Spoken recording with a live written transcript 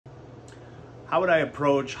How would I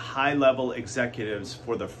approach high-level executives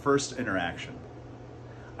for the first interaction?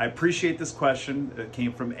 I appreciate this question. It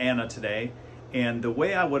came from Anna today. And the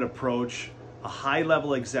way I would approach a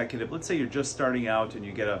high-level executive, let's say you're just starting out and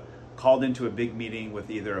you get called into a big meeting with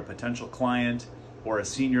either a potential client or a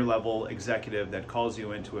senior level executive that calls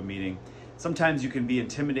you into a meeting. Sometimes you can be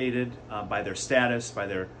intimidated by their status, by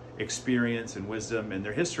their experience and wisdom and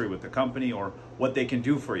their history with the company or what they can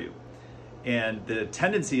do for you. And the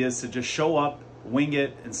tendency is to just show up, wing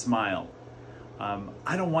it, and smile.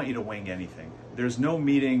 I don't want you to wing anything. There's no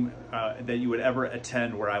meeting that you would ever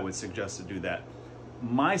attend where I would suggest to do that.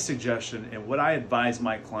 My suggestion and what I advise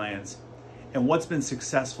my clients and what's been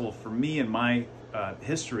successful for me in my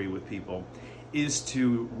history with people is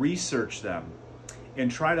to research them and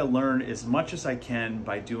try to learn as much as I can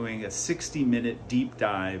by doing a 60-minute deep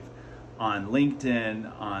dive on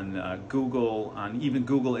LinkedIn, on Google, on even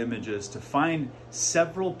Google Images to find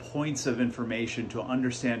several points of information to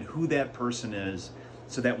understand who that person is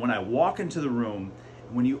so that when I walk into the room,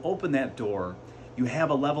 when you open that door, you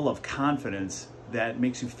have a level of confidence that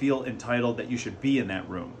makes you feel entitled that you should be in that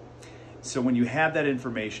room. So when you have that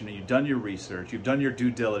information and you've done your research, you've done your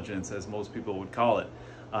due diligence, as most people would call it,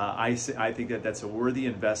 I think that that's a worthy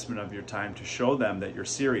investment of your time to show them that you're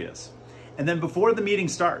serious. And then before the meeting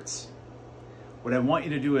starts, what I want you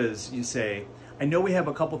to do is you say, I know we have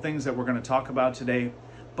a couple things that we're going to talk about today,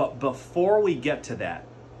 but before we get to that,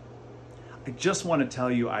 I just want to tell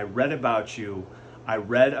you I read about you. I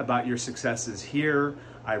read about your successes here.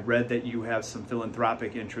 I read that you have some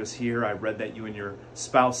philanthropic interests here. I read that you and your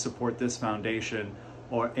spouse support this foundation.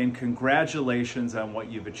 And congratulations on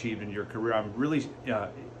what you've achieved in your career. I'm really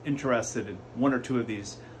interested in one or two of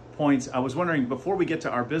these points. I was wondering, before we get to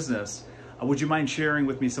our business, would you mind sharing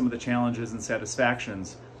with me some of the challenges and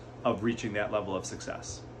satisfactions of reaching that level of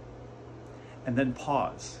success? And then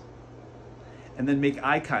pause. And then make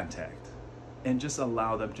eye contact. And just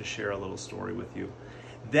allow them to share a little story with you.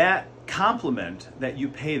 That compliment that you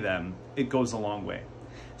pay them, it goes a long way.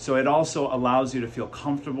 So it also allows you to feel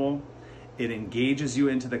comfortable. It engages you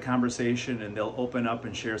into the conversation, and they'll open up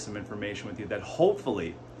and share some information with you that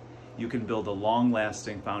hopefully you can build a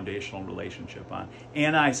long-lasting foundational relationship on.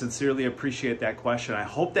 And I sincerely appreciate that question. I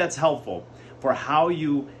hope that's helpful for how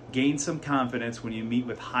you gain some confidence when you meet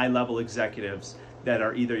with high-level executives that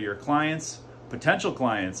are either your clients, potential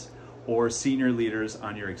clients, or senior leaders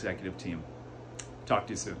on your executive team. Talk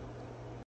to you soon.